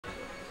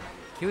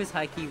Q is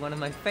Heike, one of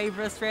my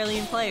favorite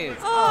Australian players.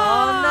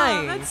 Oh,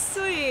 nice. That's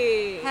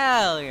sweet.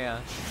 Hell yeah.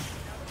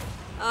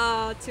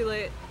 Ah, too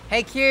late.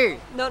 Hey Q.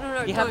 No,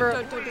 don't. You have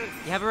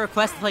a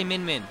request to play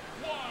Min Min.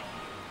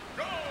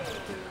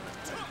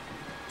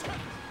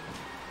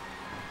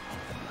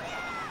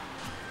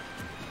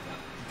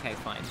 Okay,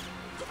 fine.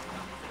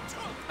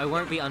 I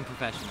won't be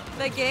unprofessional.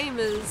 They're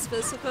gamers.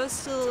 They're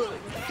supposed to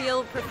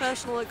feel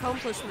professional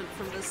accomplishment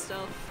from this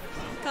stuff.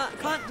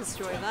 Can't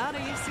destroy that.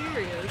 Are you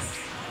serious?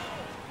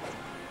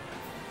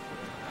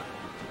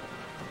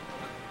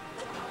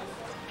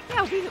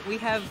 Yeah, we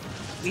have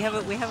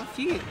a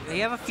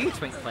few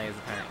Twink players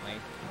apparently.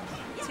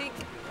 Tink.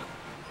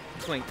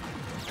 Twink.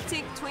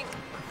 Tink, twink.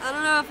 I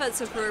don't know if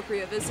that's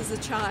appropriate. This is a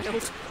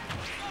child.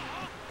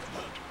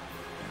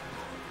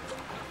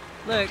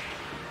 Look,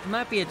 he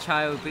might be a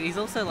child, but he's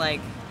also like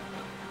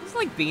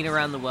been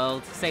around the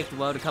world, saved the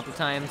world a couple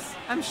times.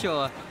 I'm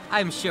sure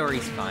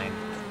he's fine.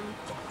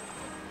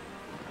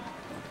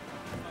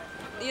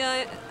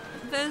 Yeah,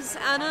 there's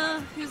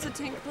Anna, who's a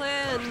Tink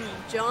player, and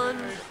John.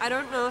 I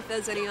don't know if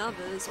there's any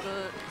others,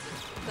 but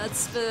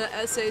that's the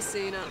SA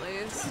scene at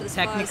least. As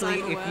Technically, far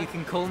as I'm if aware. you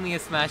can call me a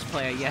Smash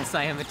player, yes,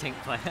 I am a Tink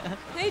player.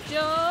 Hey,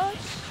 Josh.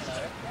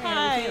 Hello.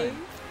 Hi. I'm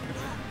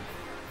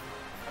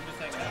just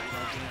saying that,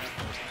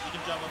 you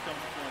can jump off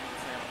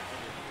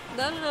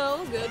No,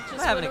 all good. Just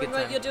We're having a wondering good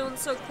what time. you're doing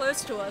so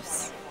close to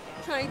us.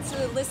 Trying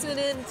to listen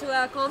in to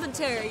our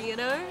commentary, you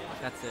know?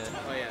 That's it.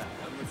 Oh yeah,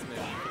 I'm listening.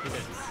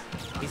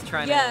 He's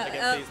trying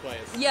Yeah, to... These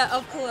players. yeah,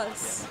 of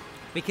course.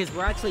 Because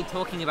we're actually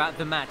talking about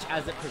the match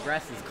as it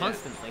progresses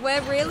constantly.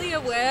 We're really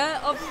aware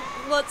of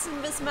what's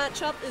in this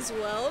matchup as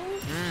well.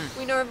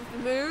 We know the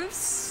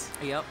moves.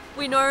 Yep.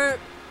 We know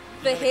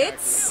the You know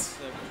hits.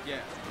 So, yeah,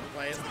 the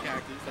players, the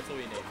characters, that's all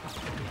you need.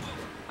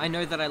 I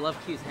know that I love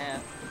Q's hair.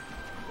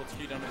 What's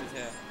Q done with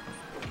his hair?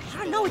 I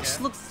don't know, it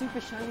just looks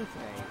super shiny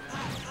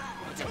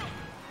today.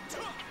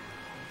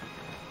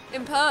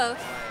 In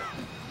Perth.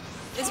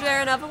 Is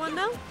there another one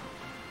now?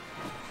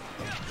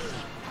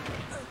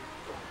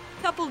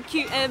 Couple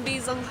cute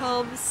ambies on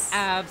comms.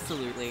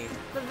 Absolutely.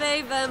 The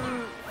they,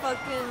 them,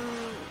 fucking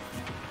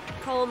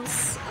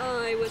comms.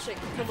 Oh, I wish I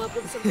could come up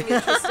with something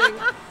interesting.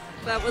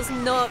 That was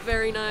not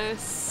very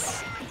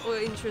nice or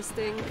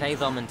interesting. They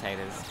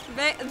commentators.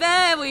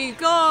 There we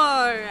go!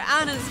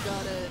 Anna's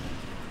got it.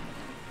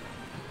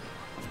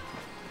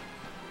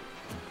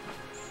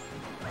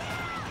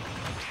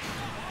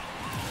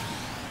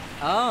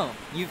 Oh,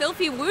 you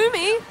Filthy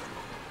Woomy?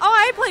 Oh,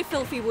 I play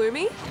Filthy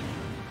Woomy.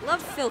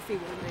 Love Filthy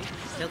Woomy.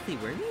 filthy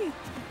Roomy?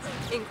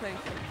 Inkling.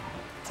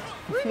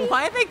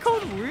 Why are they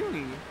called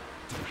Roomy?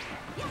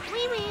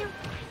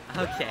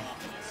 Okay.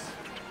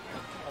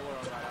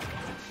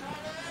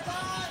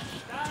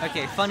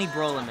 Okay, funny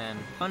Brawler Man.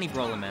 Funny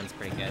Brawler Man's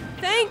pretty good.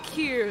 Thank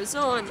you,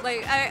 Zon.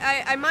 Like,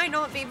 I might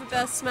not be the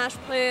best Smash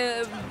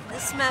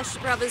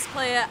Brothers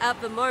player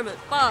at the moment,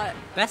 but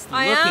Best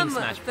I looking am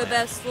Smash the player.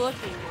 best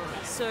looking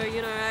one. So,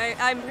 you know,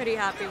 I'm pretty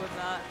happy with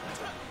that.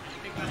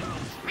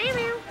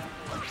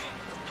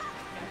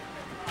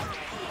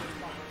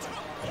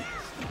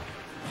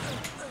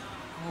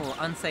 Oh,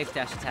 unsafe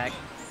dash attack.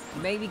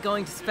 Maybe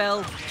going to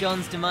spell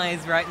John's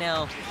demise right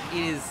now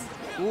is...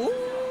 Ooh,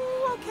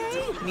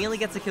 okay. Nearly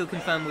gets a kill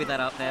confirmed with that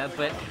up there,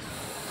 but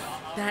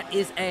that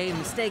is a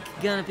mistake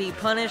gonna be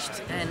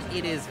punished, and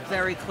it is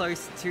very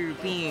close to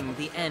being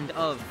the end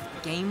of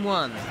game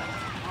one.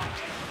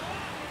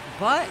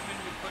 But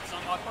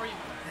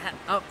that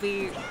up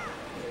B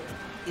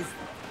is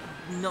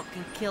not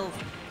gonna kill.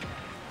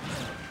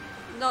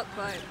 Not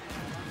quite.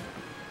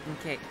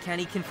 Okay, can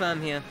he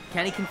confirm here?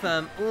 Can he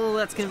confirm? Oh,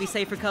 that's gonna be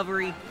safe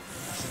recovery.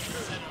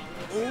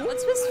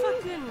 What's this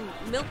fucking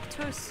milk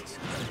toast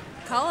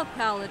color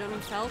palette on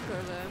Falco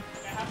though?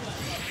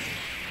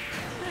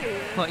 Hey,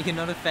 What, you're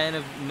not a fan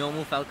of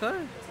normal Falco?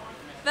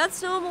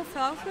 that's normal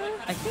Falco?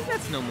 I think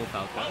that's normal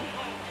Falco.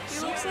 He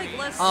looks like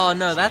less. Oh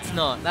no, that's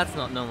not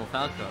normal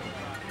Falco.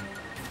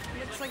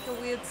 Looks like a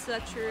weird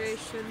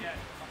saturation.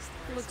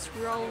 Looks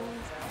wrong.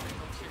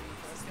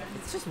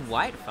 It's just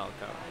white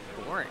Falco.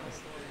 Boring.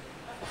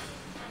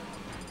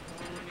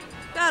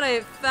 That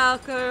ain't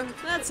Falco.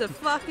 That's a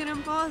fucking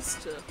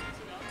imposter.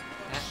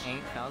 That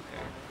ain't Falco.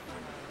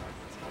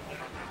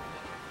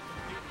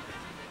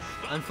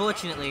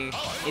 Unfortunately,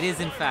 it is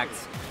in fact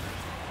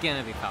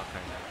gonna be Falco.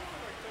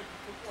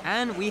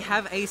 And we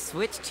have a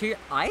switch to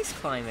Ice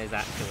Climbers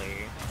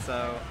actually.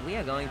 So we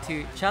are going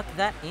to chuck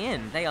that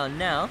in. They are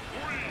now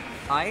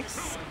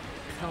Ice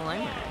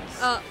Climbers.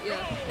 Oh, yeah.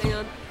 Hang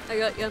on. I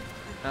got you.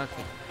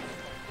 Okay.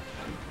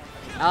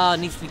 Oh, it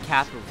needs to be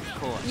capitals, of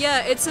course.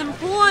 Yeah, it's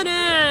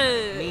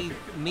important!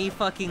 Me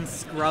fucking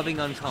scrubbing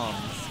on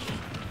comms.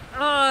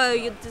 Oh,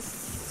 you're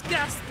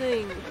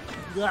disgusting.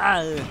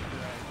 Ugh.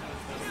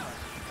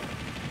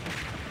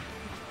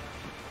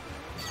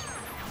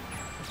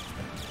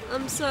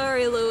 I'm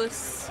sorry,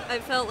 Lewis. I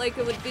felt like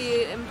it would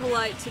be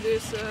impolite to do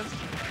so.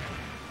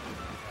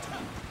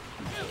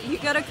 You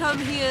gotta come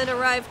here and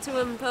arrive to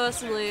him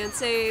personally and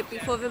say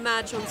before the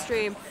match on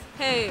stream,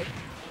 hey,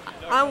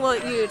 I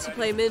want you to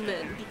play Min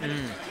Min.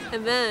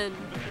 And then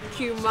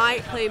Q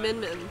might play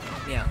min-min.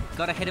 Yeah,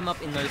 gotta hit him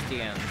up in those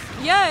DMs.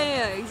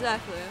 Yeah,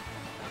 exactly.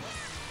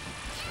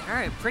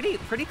 Alright,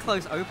 pretty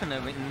close opener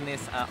in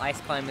this Ice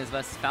Climbers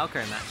versus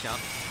Falco matchup.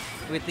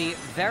 With the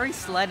very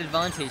slight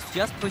advantage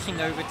just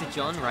pushing over to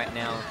John right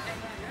now.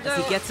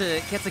 As he gets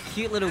a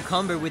cute little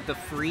combo with the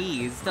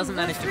freeze. Doesn't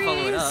manage to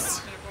follow it up.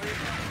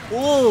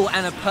 Oh,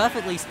 and a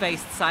perfectly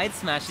spaced side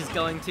smash is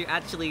going to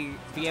actually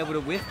be able to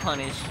whiff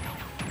punish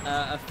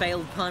a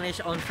failed punish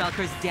on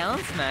Falco's down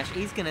smash.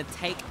 He's going to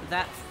take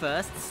that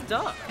first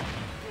stock.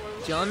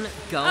 John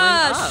going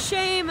up.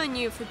 Shame on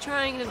you for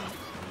trying to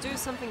do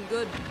something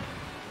good.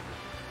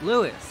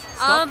 Lewis,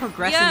 stop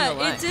progressing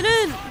your life. It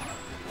didn't.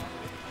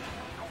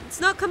 It's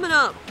not coming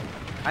up.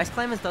 Ice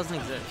Climbers doesn't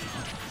exist.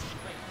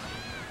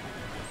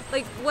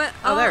 Like, what?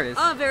 Oh, there it is.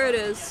 Oh, there it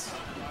is.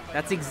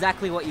 That's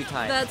exactly what you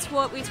typed. That's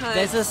what we typed.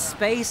 There's a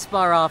space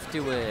bar after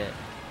it.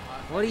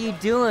 What are you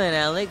doing,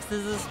 Alex?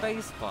 There's a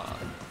space bar.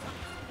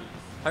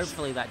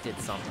 Hopefully that did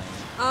something.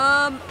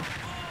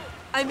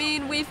 I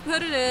mean, we've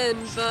put it in,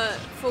 but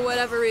for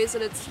whatever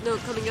reason it's not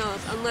coming up.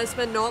 Unless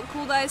they're not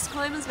called Ice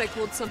Climbers, they're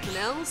called something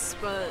else,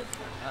 but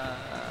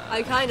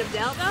I kind of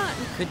doubt that.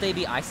 Could they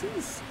be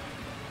ices?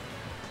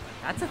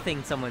 That's a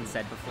thing someone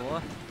said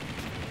before.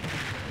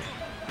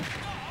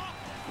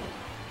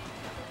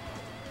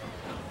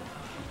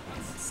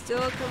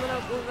 Still coming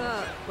up with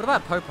that. What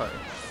about Popo?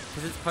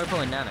 Because it's Popo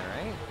and Nana,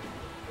 right?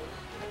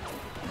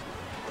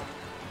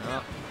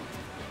 Oh.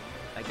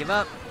 I give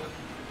up.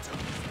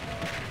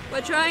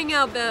 We're trying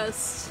our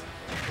best.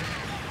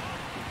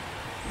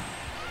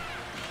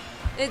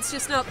 It's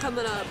just not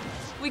coming up.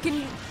 We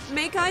can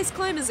make Ice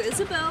Climbers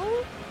Isabel.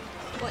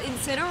 Or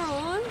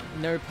Incineroar.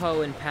 No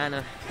Po and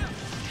Panna.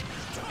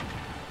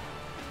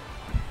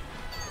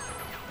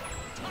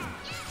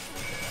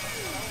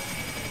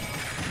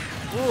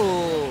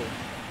 Ooh.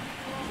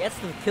 Gets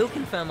the kill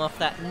confirm off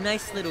that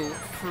nice little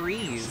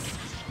freeze.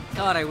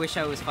 God, I wish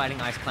I was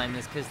fighting Ice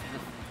Climbers because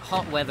the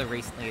hot weather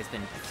recently has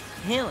been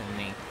killing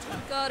me.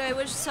 God, I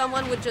wish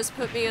someone would just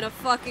put me in a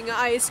fucking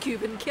ice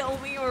cube and kill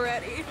me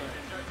already.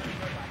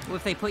 Well,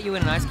 if they put you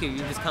in an ice cube, you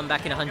just come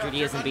back in 100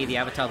 years and be the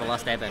Avatar the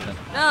Last Airbender.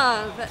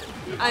 Nah,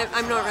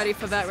 I'm not ready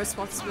for that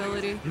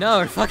responsibility.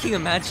 No, fucking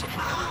imagine.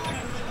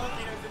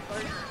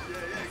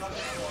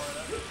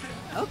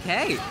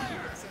 Okay.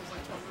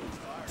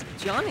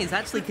 John is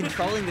actually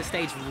controlling the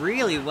stage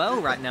really well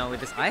right now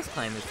with this Ice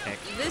Climbers tech.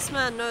 This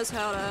man knows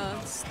how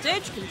to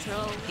stage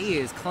control. He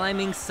is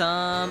climbing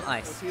some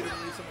ice.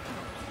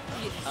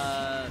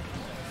 That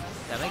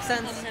makes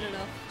sense. I'm headed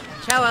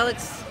off. Ciao,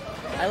 Alex.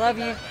 I love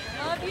you.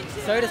 Love you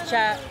too. So does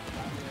chat.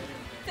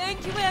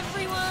 Thank you,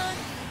 everyone.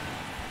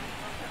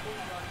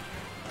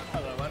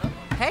 Hello, Anna.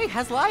 Hey,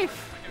 how's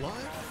life?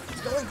 Life?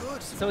 It's going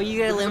good. So are you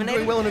getting I'm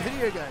eliminated? doing well in a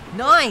video game.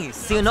 Nice!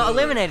 So you're not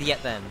eliminated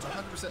yet then?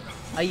 100%.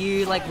 Are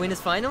you like winners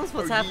finals?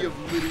 What's happening?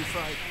 You little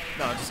fake.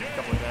 No, just a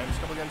couple of games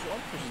won,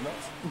 which is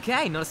nice.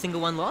 Okay, not a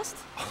single one lost?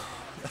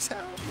 That's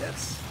how,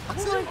 yes. Oh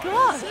my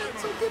god!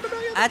 It's all good,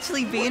 man.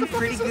 Actually being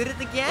pretty good at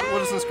the game.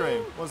 What is on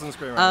screen? What's on the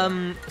screen right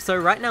now? So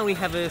right now we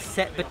have a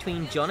set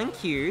between John and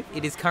Q.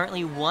 It is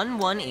currently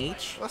 1-1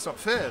 each. Well, that's not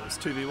fair. It's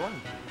 2v1.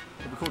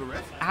 Have we called a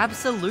ref?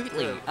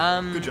 Absolutely.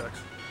 Good jokes.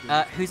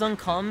 Who's on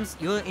comms?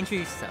 You'll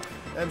introduce yourself.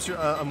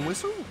 I'm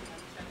Whistle.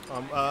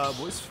 I'm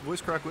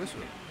voice crack Whistle.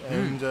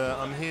 And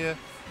I'm here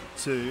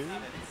to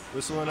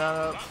whistle and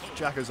out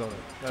Jacko's on it.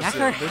 That's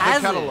Jacko it. The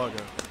has it.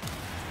 cataloger.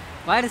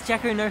 Why does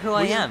Jacko know who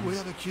I am? We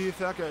have a Q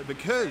Falco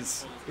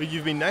because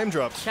you've been name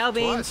dropped Ciao,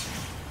 Bean. twice.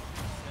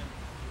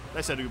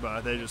 They said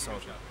goodbye. They just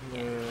told you.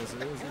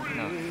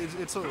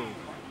 It's all.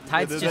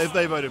 Tide's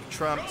They voted for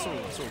Trump. It's all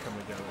coming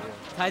together.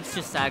 Yeah. Tide's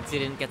just sad 'cause he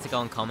didn't get to go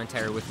on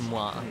commentary with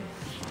moi.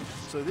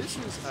 So this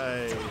is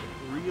a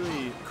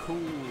really cool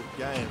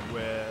game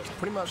where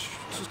pretty much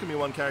it's just gonna be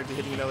one character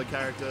hitting another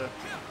character,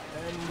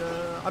 and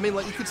I mean,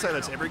 like you could say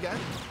that's every game,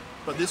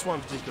 but this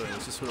one particularly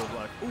is just sort of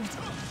like, ooh,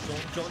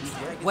 John's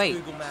Wait,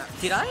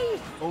 GoogleMaps.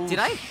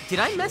 did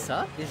I mess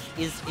up?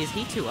 Is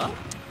he 2 up?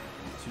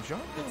 So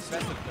John, it's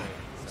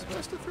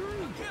best of 3.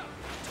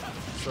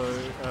 So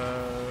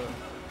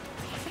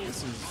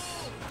this is.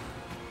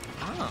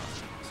 Ah.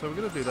 So we're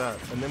going to do that,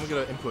 and then we're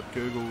going to input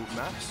Google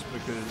Maps,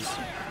 because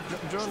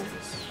John,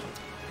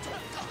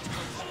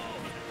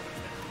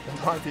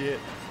 that might be it.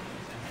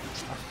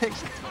 I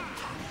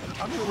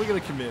think we're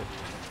going to commit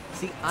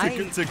See, to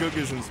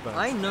Googles in space.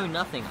 I know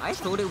nothing. I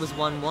thought it was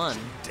 1-1.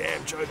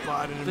 Damn Joe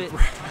Biden and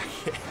But-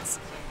 yes.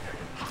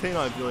 Teen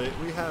Billy,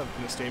 we have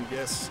an esteemed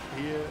guest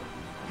here.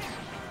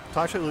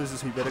 Taicho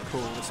loses, he better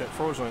call the set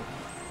fraudulent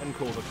and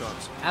call the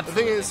cops. Absolutely. The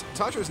thing is,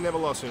 Taicho's never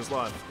lost in his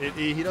life.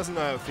 He doesn't know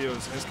how it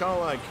feels. And it's kind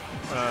of like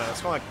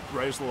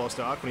Raiders of the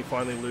Lost Ark when he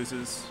finally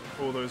loses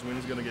all those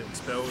wins, going to get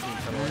expelled and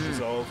kind of like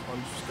dissolve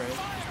on screen.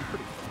 It's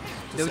pretty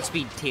cool. There would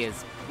be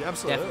tears. Yeah,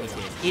 absolutely.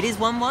 Definitely tears. It is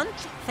 1-1?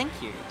 Thank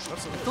you.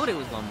 Absolutely. I thought it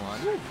was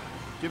 1-1. Do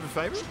you have a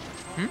favourite?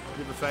 Do you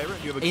have a favourite?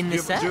 Do you have a, In do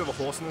this you have, set? do you have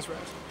a horse in this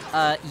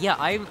race? Yeah,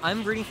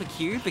 I'm rooting for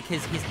Q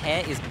because his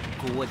hair is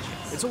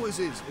gorgeous. It always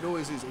is.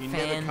 He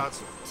never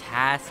cuts it.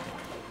 Fantastic.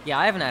 Yeah,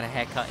 I haven't had a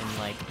haircut in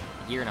like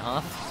year and a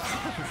half.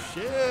 Oh,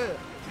 shit.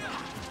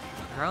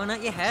 Growing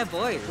out your hair,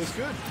 boys. Looks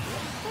good.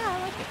 Yeah,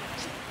 I like it.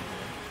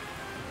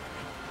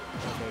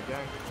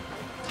 Okay.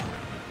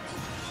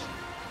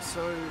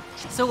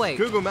 So wait.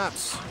 Google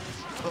Maps,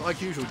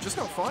 like usual, just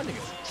not finding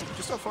it.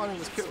 Just not finding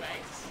this kill.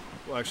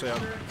 Well, actually, I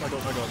got the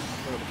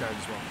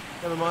characters wrong.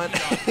 Never mind.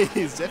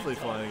 He's definitely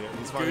finding it.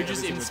 He's finding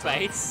Google it in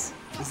space.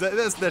 Is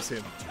that's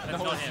him?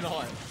 That's not him.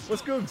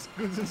 What's Goog's?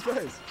 Goog's in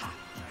space.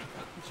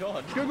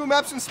 John. Google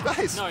Maps in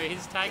space. No,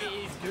 his tag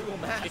is Google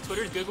Maps. His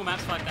Twitter is Google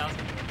Maps 5000.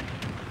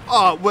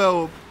 Oh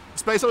well,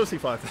 Space Odyssey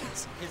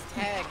 5000. His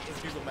tag is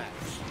Google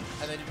Maps.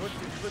 And then if you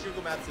put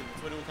Google Maps in,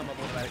 Twitter will come up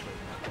automatically.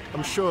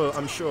 I'm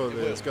sure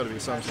there's got to be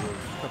some sort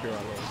of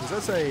copyright law. Does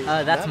that say?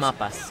 That's Maps?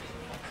 Mapas.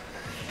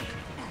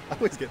 I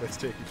always get those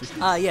two confused.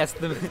 Yes,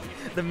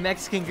 the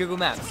Mexican Google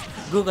Maps.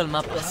 Google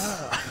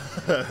Mapas.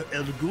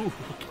 El Google.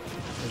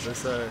 As they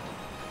say.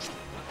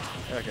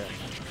 Okay.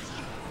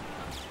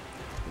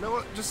 You know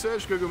what? Just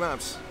search Google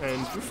Maps and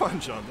you'll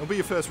find John. It'll be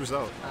your first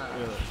result.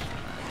 Really.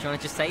 Do you want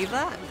to just save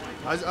that?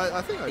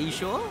 I think I Are you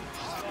sure?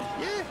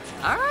 Yeah.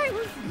 All right,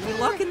 we're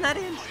locking that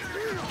in.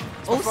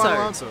 It's my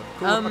final answer.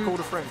 I called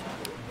a friend.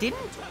 Didn't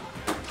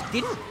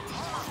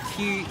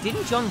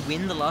John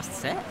win the last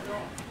set?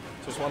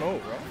 So it's 1-1,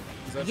 right?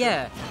 Is that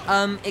Yeah.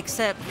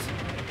 Except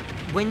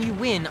when you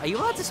win, are you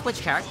allowed to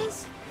switch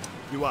characters?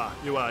 You are.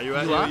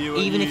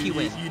 Even if you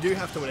win. You do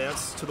have to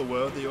announce to the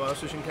world that you are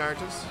switching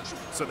characters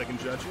so they can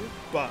judge you,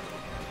 but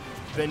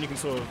then you can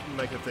sort of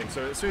make a thing.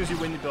 So as soon as you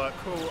win, you'd be like,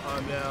 cool,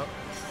 I'm now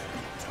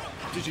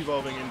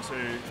digivolving into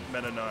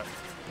Meta Knight.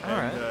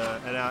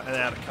 And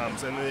out it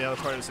comes. And then the other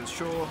opponent says,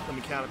 sure, let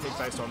me counter pick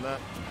based on that.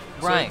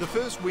 Right. So the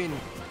first win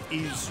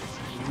is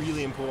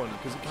really important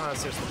because it kind of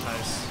sets the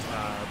pace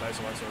based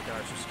on that sort of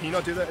characters. Can you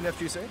not do that in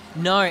FGC?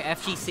 No,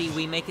 FGC,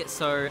 we make it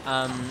so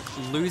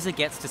loser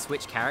gets to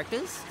switch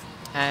characters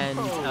and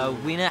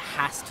winner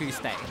has to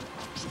stay.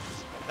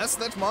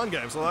 That's mind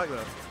games. I like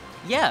that.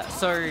 Yeah,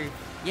 so,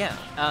 yeah.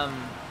 I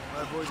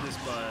avoid this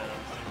by...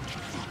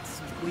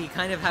 we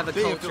kind of have a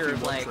being a culture of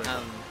filthy like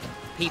monster.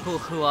 people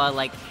who are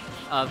like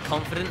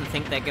confident and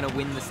think they're going to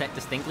win the set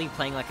distinctly,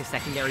 playing like a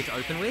secondary to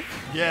open with.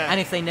 Yeah. And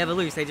if they never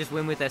lose, they just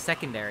win with their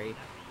secondary.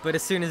 But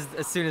as soon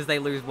as they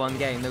lose one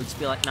game, they'll just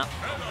be like, nah,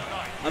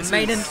 I'm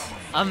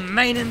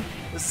maining.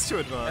 This is too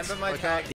advanced. Remember my tag